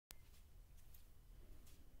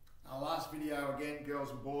last video again, girls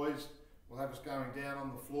and boys, will have us going down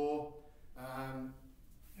on the floor.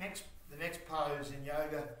 The next pose in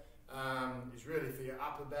yoga is really for your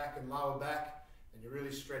upper back and lower back, and you're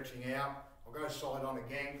really stretching out. I'll go side on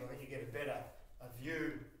again because I think you get a better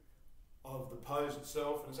view of the pose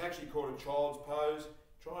itself, and it's actually called a child's pose.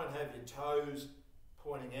 Try and have your toes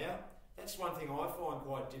pointing out. That's one thing I find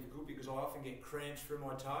quite difficult because I often get cramps through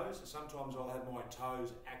my toes, so sometimes I'll have my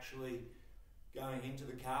toes actually going into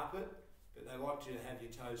the carpet, but they like you to have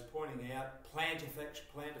your toes pointing out.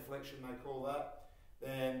 Plantarflexion they call that.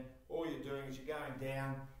 Then all you're doing is you're going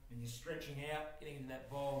down and you're stretching out, getting into that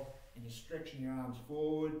bowl, and you're stretching your arms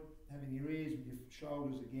forward, having your ears with your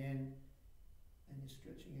shoulders again, and you're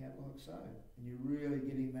stretching out like so. And you're really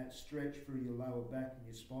getting that stretch through your lower back and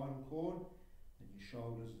your spinal cord and your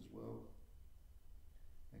shoulders as well.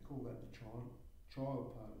 They call that the child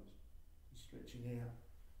pose. You're stretching out.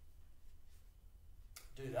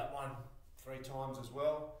 Do that one 3 times as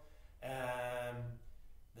well.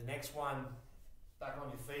 The next one, back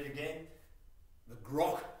on your feet again. The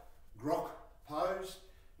grok pose.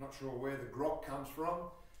 Not sure where the grok comes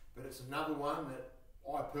from, but it's another one that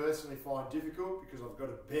I personally find difficult because I've got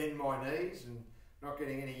to bend my knees and not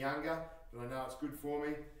getting any younger, but I know it's good for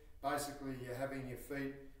me. Basically, you're having your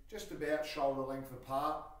feet just about shoulder length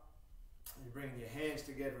apart. You're bringing your hands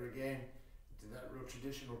together again into that real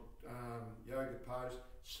traditional yoga pose,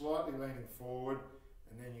 slightly leaning forward,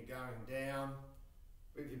 and then you're going down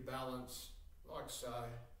with your balance like so,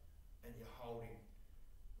 and you're holding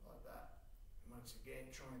like that. And once again,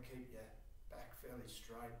 trying to keep your back fairly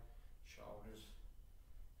straight, shoulders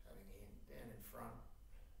having down in front,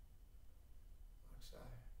 like so.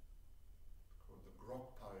 It's called the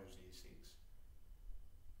grok pose, year 6.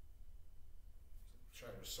 Show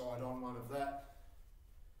you a side on one of that.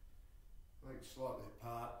 Legs slightly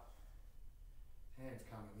apart, hands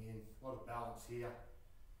coming in, a lot of balance here.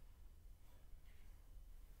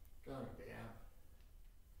 Going down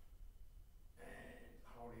and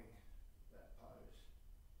holding that pose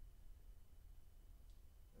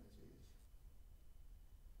as is.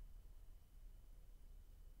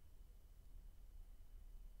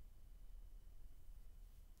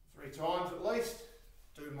 3 times at least.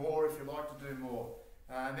 Do more if you like to do more.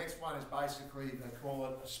 Next one is basically, they call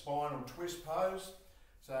it a spinal twist pose.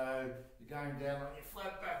 So you're going down on your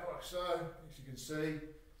flat back like so, as you can see,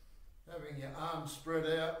 having your arms spread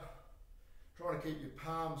out, trying to keep your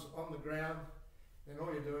palms on the ground. Then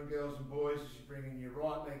all you're doing, girls and boys, is you're bringing your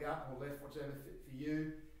right leg up or left, whatever fit for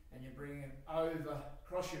you, and you're bringing it over,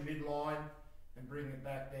 across your midline, and bringing it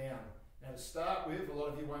back down. Now to start with, a lot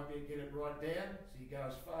of you won't be able to get it right down, so you go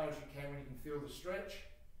as far as you can when you can feel the stretch.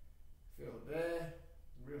 Feel it there,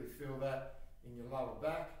 and really feel that in your lower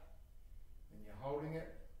back, and you're holding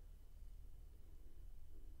it.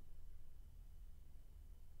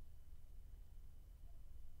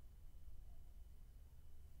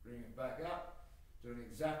 Bring it back up, doing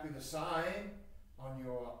exactly the same on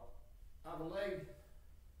your other leg.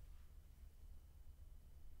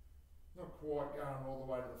 Not quite going all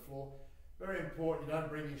the way to the floor. Very important you don't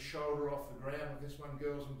bring your shoulder off the ground with this one,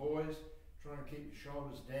 girls and boys. Trying to keep your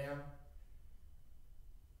shoulders down.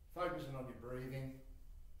 Focusing on your breathing.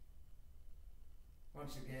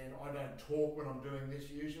 Once again, I don't talk when I'm doing this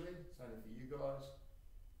usually, it's only for you guys.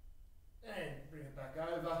 And bring it back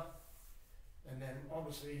over. And then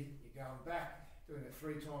obviously you're going back, doing it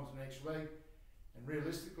 3 times on each leg. And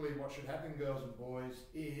realistically what should happen, girls and boys,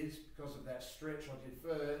 is because of that stretch I did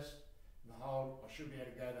first, and the hold, I should be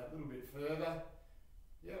able to go that little bit further.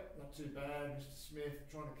 Yep, not too bad, Mr. Smith.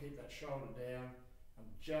 Trying to keep that shoulder down. I'm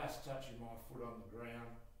just touching my foot on the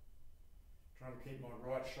ground. Trying to keep my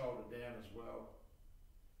right shoulder down as well.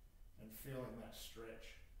 And feeling that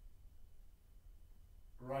stretch.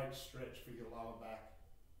 Great stretch for your lower back.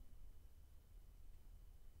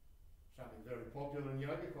 Something very popular in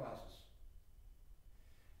yoga classes.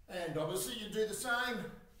 And obviously you do the same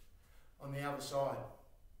on the other side.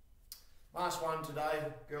 Last one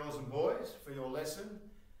today, girls and boys, for your lesson,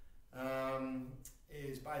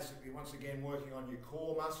 is basically once again working on your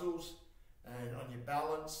core muscles and on your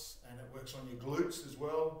balance, and it works on your glutes as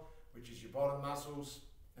well, which is your bottom muscles,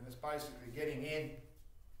 and it's basically getting in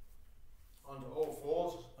onto all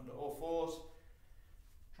fours,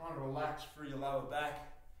 trying to relax through your lower back.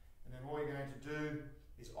 And then all you're going to do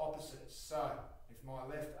is opposites. So if my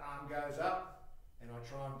left arm goes up and I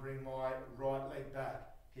try and bring my right leg back,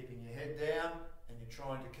 keeping your head down, and you're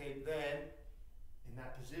trying to keep then in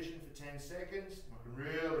that position for 10 seconds. And I can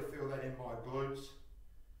really feel that in my glutes,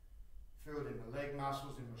 feel it in the leg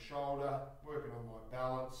muscles, in my shoulder, working on my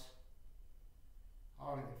balance,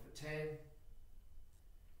 holding it for 10,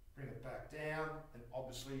 bring it back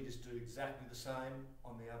obviously you just do exactly the same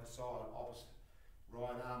on the other side, opposite.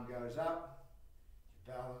 Right arm goes up,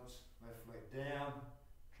 you balance, left leg down,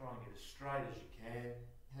 try and get as straight as you can,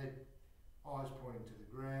 head, eyes pointing to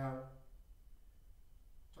the ground,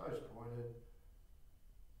 toes pointed,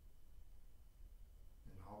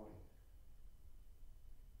 and holding.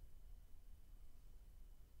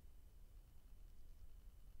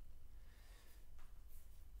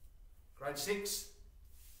 Grade 6,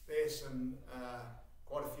 there's some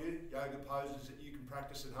quite a few yoga poses that you can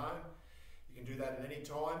practice at home. You can do that at any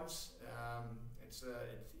times. It's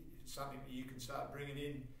something that you can start bringing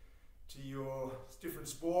in to your different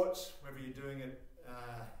sports, whether you're doing it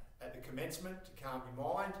at the commencement to calm your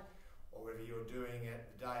mind, or whether you're doing it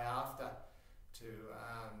the day after to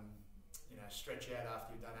stretch out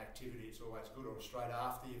after you've done activity. It's always good, or straight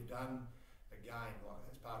after you've done a game, like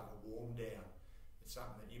as part of a warm down. It's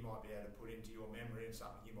something that you might be able to put into your memory and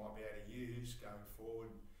something you might be able to use going forward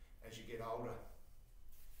as you get older.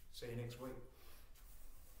 See you next week.